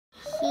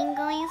Hey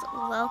guys,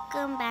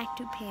 welcome back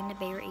to Panda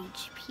Bear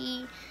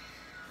HP.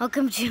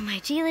 Welcome to my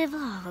daily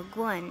vlog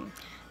 1.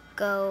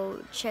 Go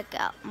check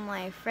out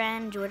my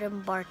friend Jordan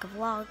Bark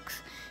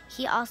Vlogs.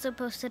 He also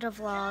posted a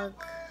vlog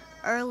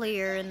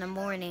earlier in the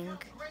morning.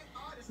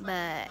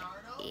 But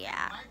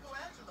yeah,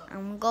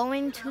 I'm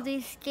going to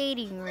the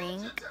skating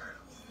rink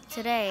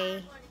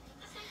today.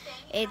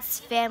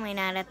 It's family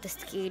night at the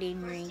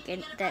skating rink,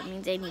 and that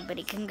means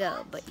anybody can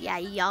go. But yeah,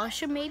 y'all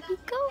should maybe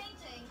go.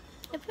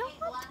 If you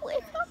want to,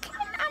 if you can,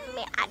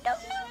 I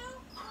don't know.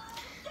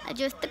 I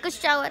just took a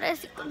shower,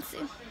 as you can see.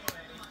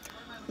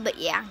 But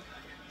yeah.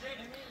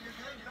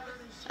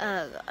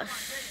 Oh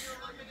gosh.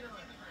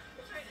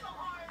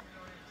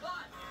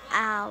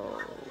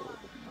 Ow.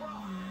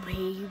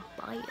 Way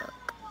back.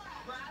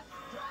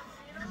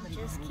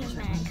 Just came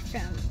back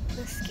from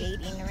the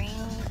skating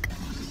rink.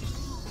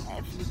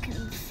 If you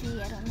can see,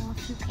 I don't know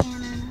if you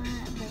can or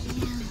not, but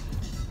yeah.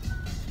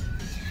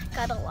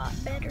 Got a lot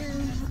better.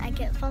 I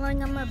kept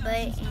falling on my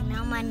butt and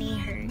now my knee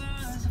hurts.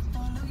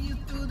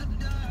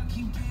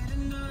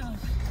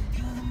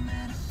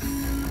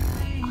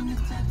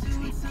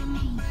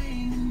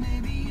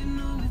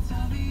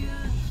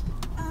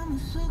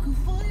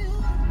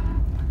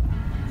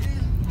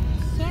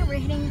 Yeah, we're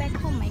heading back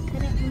home. I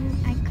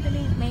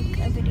couldn't make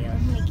a video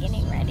of me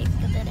getting ready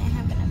because I didn't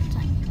have enough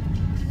time.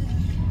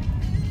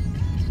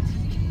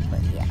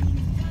 But yeah.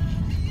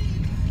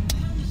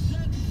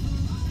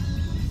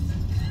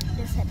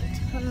 Decided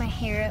to put my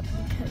hair up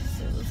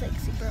because it was like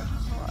super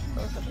hot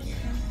over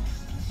there.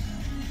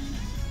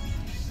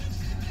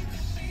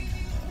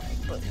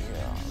 But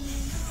yeah.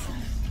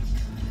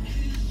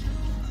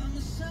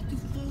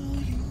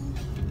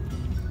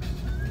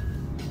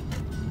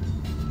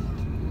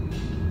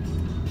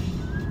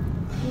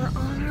 We're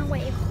on our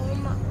way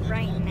home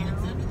right now.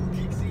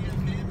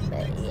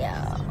 But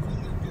yeah.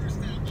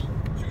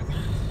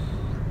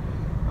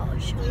 I'll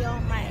show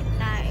y'all my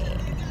night.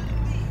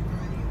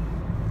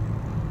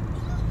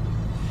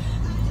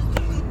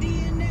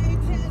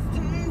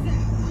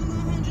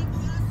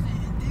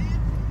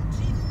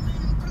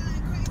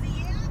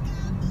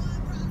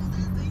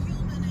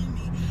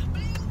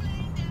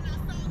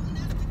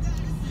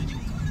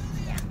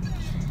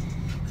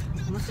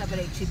 I'm gonna stop at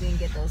HEB and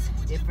get those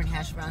different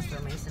hash browns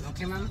for Mason,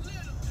 okay, Mom?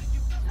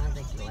 I don't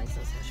think he likes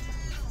those hash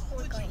browns.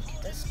 We're going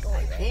to the store I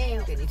right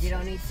think, now. and if you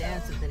don't eat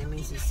dancing, then it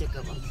means he's sick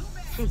of them.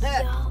 Yo, I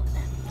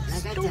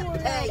got store to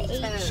at pay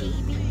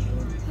HEB.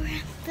 We're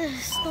at the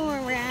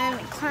store. We're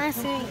at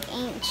classic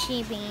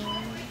HEB.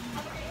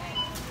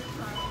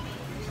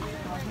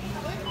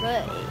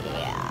 But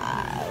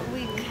yeah,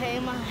 we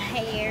came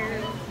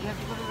here You have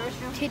to go to the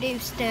restroom? to do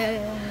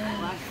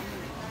stuff.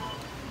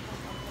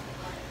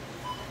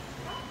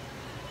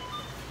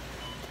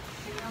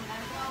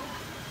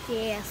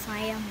 Yes, I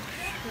am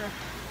sure.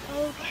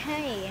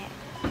 Okay.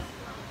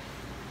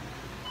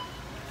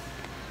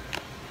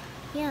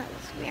 Yes,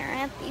 we are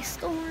at the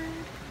store.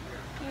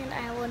 And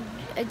I would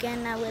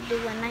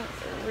do a night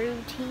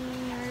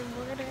routine or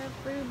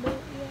whatever, but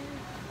yeah.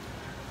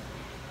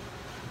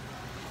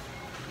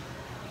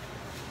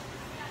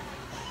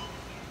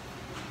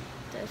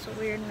 That's a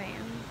weird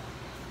man.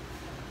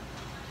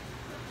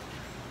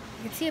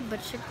 You can see a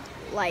bunch of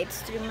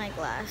lights through my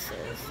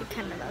glasses. You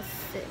kind of must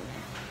sit in there.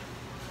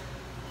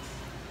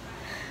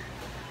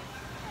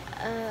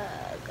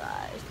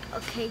 Guys.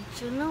 Okay,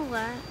 do you know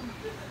what?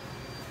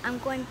 I'm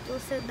going to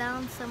sit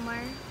down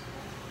somewhere.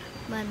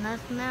 But not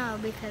now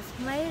because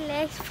my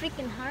legs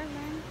freaking hurt,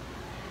 man.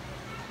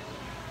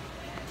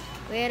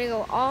 We had to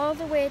go all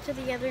the way to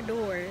the other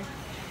door.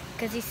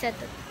 Because he said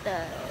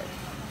that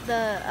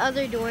the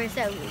other doors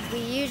that we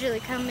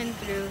usually come in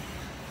through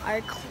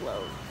are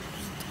closed.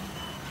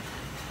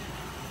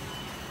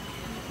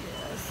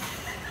 Yes.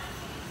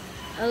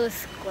 Oh,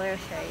 square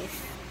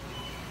face.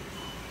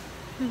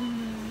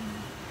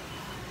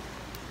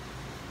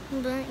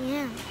 But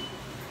yeah,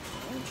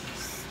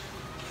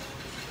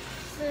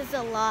 there's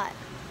a lot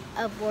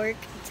of work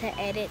to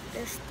edit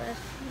this stuff,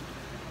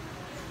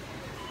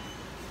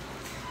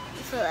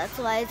 so that's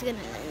why it's gonna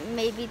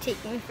maybe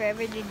take me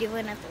forever to do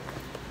another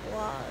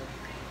vlog.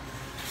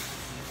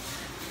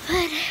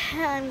 But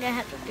I'm gonna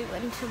have to do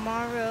one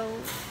tomorrow.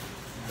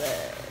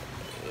 But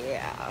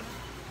yeah.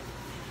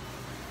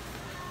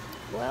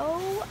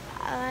 Well,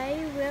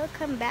 I will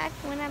come back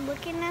when I'm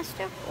looking at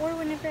stuff or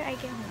whenever I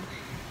get home.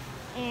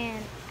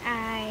 And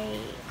I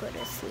go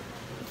to sleep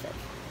and stuff.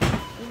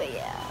 But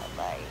yeah,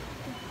 bye.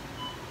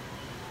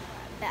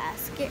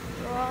 Basket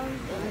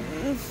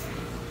Robbins.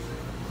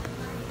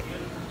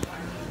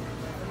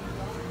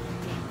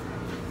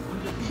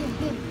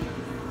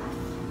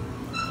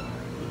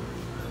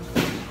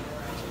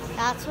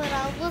 That's what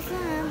I was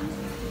on.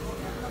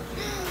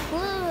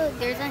 Look,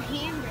 there's a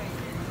hamburger.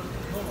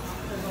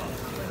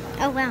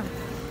 Oh wow.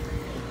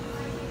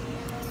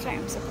 Sorry,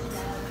 I'm so close.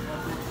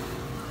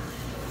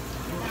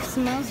 It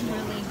smells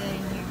really good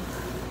in here.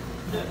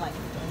 Like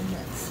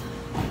donuts.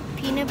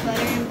 Peanut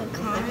butter and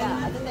pecan.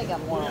 I think they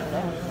got more over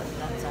there.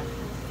 That's all.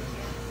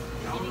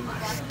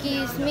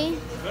 Excuse me.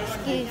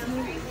 Excuse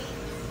me.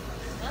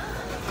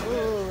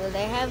 Ooh.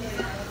 have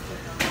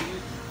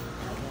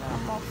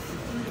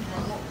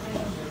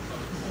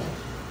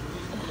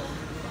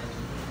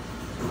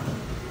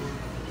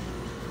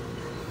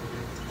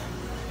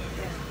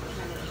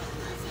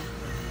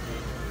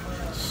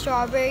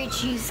strawberry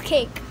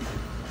cheesecake.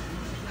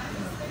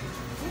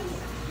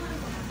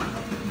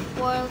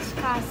 World's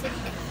classic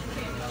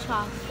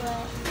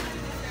chocolate.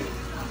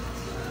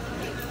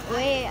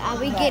 Wait, are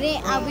we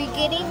getting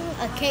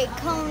a cake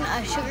cone,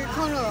 a sugar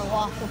cone, or a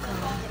waffle cone?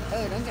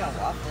 Oh, don't get a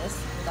waffle. This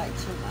like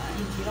too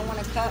much. You don't want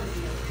a cup?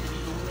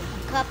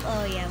 Cup?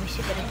 Oh yeah, we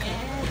should get a cup.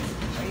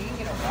 Or you can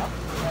get a waffle.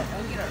 But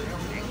don't get a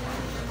real big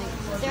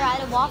one. They're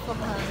out of waffle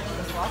cones.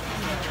 This waffle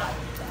is like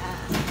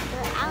that.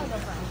 They're out of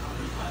them.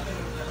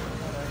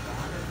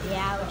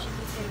 Yeah, we should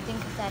do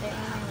something because I didn't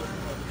even want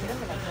it. Get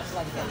them in a cup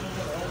like that. You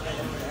get it over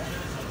there.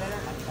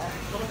 Better in a cup.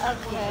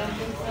 Okay.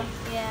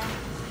 Yeah.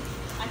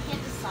 I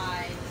can't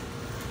decide.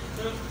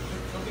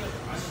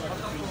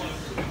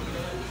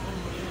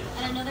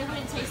 And I know they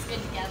wouldn't taste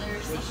good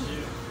together, so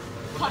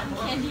cotton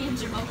candy and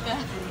Jamocha.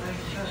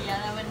 Yeah,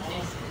 that wouldn't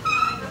taste good.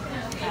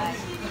 Okay.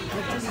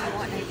 What do you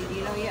want, Nate? Do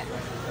you know yet? No,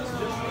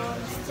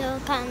 I'm still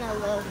kind of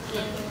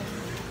looking.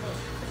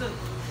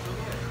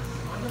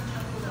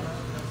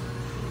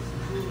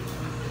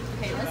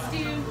 Okay, let's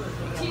do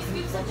 2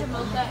 scoops of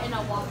Jamocha in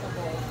a waffle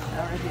bowl. I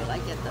don't know if you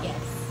like it though.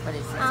 Yes. But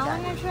it's I got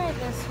want to try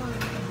this one.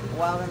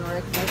 wild and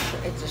Rick.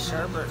 It's a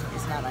sherbet.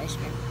 It's not ice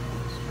cream.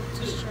 It's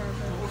a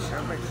sherbet.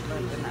 Sherbet's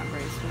good, but not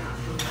very sweet.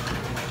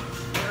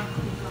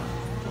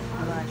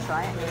 You want to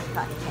try it? There's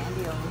cotton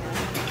candy over here.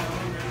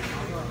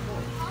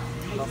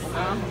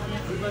 Bubblegum.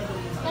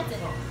 That's it.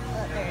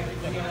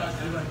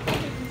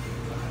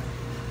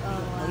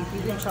 Well, if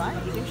you can try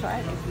it, you can try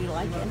it if you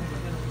like it.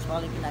 It's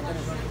probably not going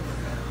to. You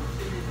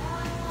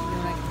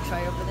want to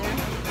try over there?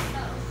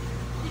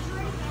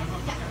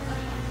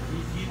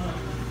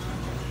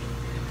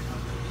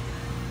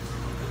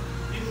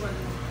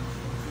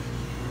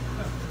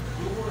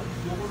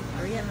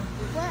 Hurry up.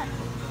 What?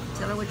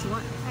 Tell her what you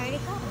want. I already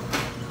got it.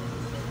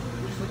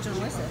 Which one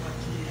was it?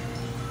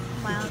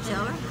 Did you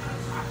tell her?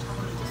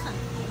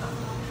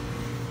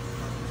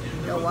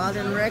 The Wild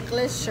and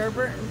Reckless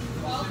sherbet.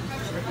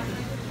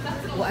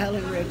 Wild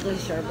and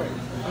Reckless sherbet.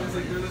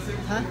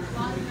 Huh?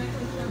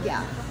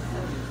 Yeah.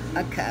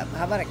 A cup.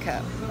 How about a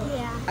cup?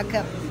 Yeah. A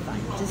cup would be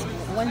fine. Just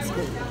 1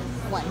 scoop.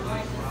 1.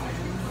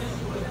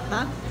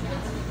 Huh?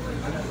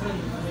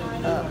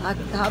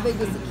 How big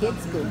is the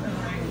kid's scoop?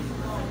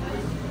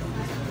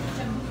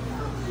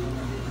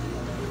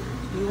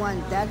 You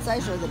want that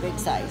size or the big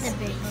size? The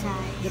big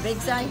size. The big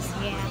size?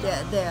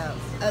 Yeah. The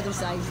other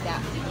size,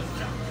 that.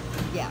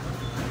 Yeah.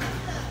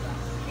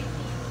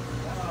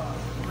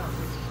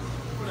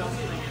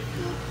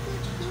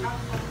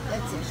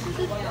 That's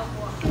it.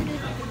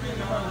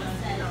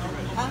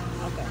 Huh?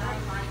 Okay.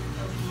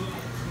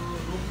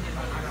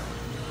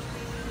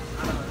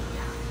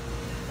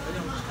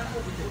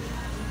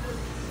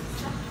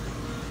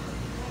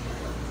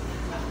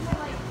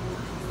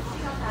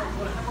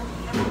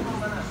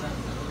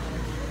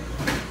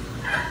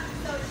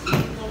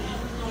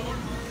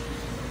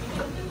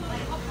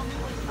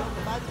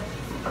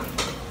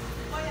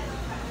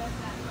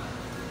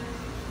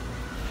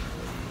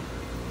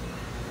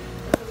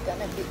 It's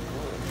gonna be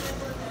cool.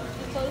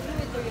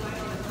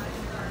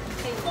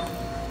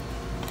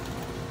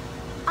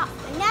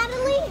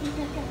 Natalie?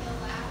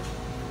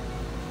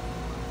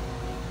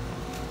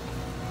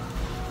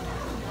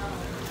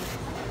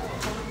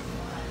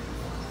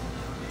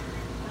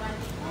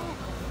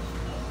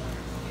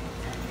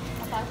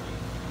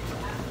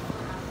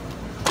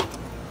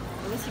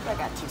 Let me see if I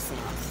got 2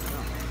 cents.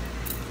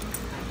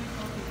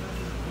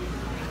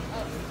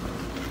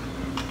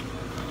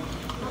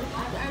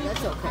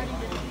 That's okay.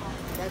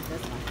 That's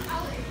fine.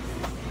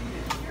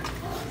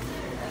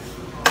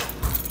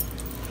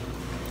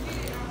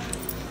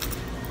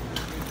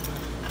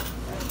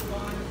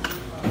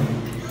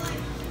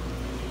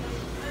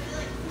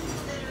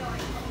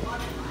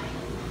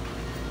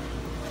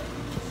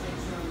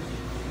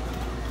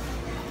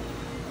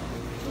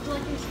 Would you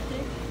like your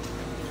stick?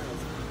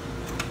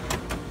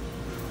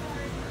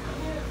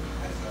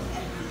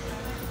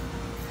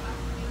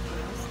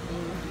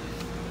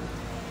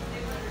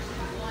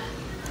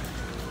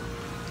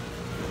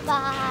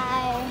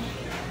 Bye.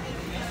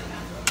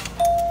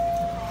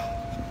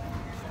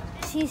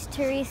 She's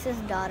Teresa's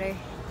daughter.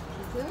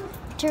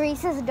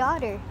 Teresa's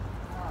daughter.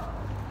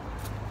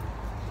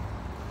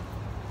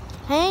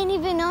 I didn't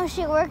even know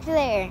she worked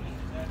there.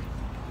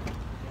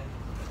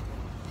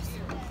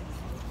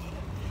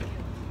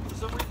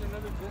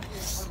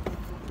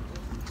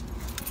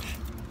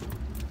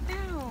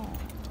 Ow.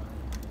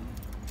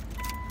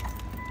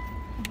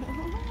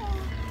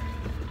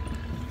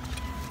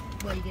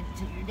 Well, you get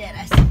to your dad.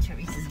 I said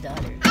Teresa's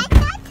daughter. I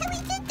thought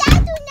Teresa's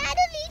daughter,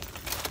 Natalie.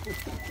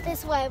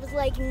 That's why I was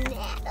like, Natalie.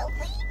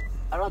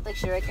 I don't think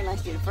she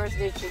recognized you at first,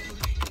 did she?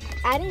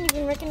 I didn't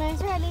even recognize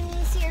her. I didn't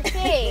even see her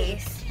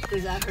face.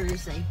 Because I heard her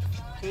say,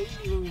 hey,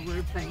 you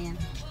were playing.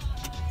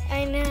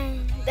 I know.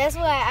 That's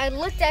why I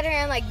looked at her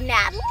and I'm like,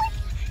 Natalie?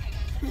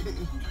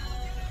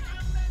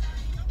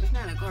 There's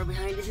not a car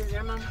behind us, is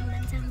there, Mom?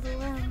 Comment down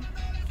below.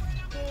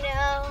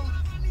 No.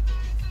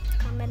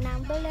 Comment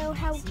down below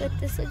how good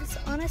this looks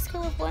on a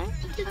scale of 1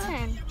 to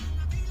 10.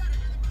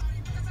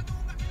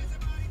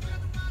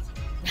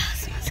 Oh,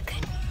 smells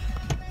good.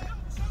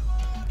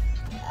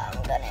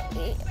 I'm gonna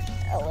eat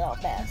a little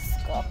bit.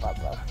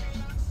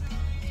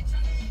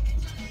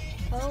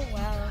 Oh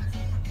wow.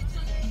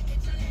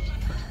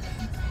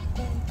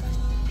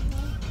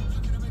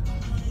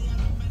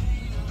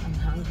 I'm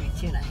hungry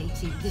too, and I hate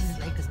to eat this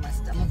late because my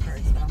stomach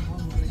hurts, but I'm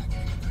hungry.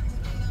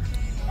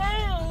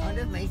 I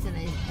wonder if Mason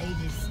ate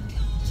his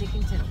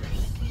chicken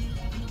tenders.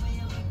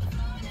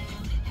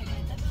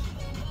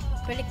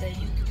 Pretty good.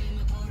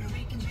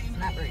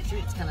 Not very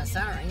sweet. It's kind of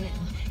sour, ain't it?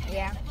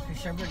 Yeah. The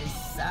sherbet is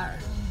sour.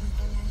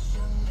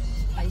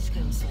 Ice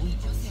cream sweet.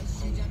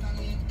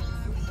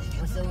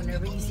 So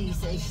whenever you see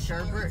say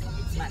sherbet,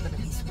 it's not going to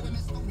be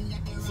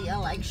sweet. See, I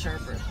like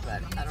sherbet,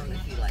 but I don't know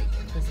if you like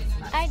it because it's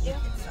not I sweet. do.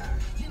 It's sour.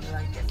 You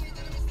like it?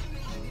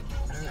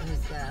 I don't know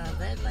who's got a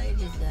red light,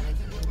 who's got a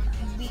green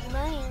light. Beat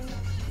mine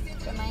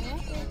for my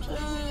night routine.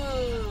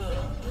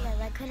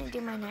 Yeah, I couldn't do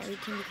my night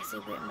routine because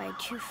it went by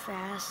too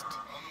fast.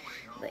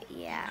 But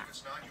yeah,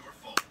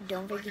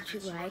 don't forget to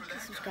like,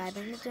 subscribe,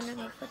 and hit the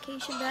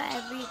notification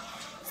bell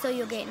so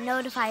you'll get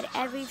notified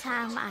every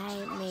time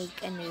I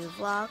make a new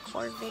vlog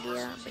or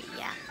video. But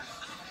yeah,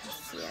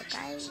 see you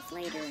guys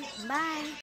later. Bye.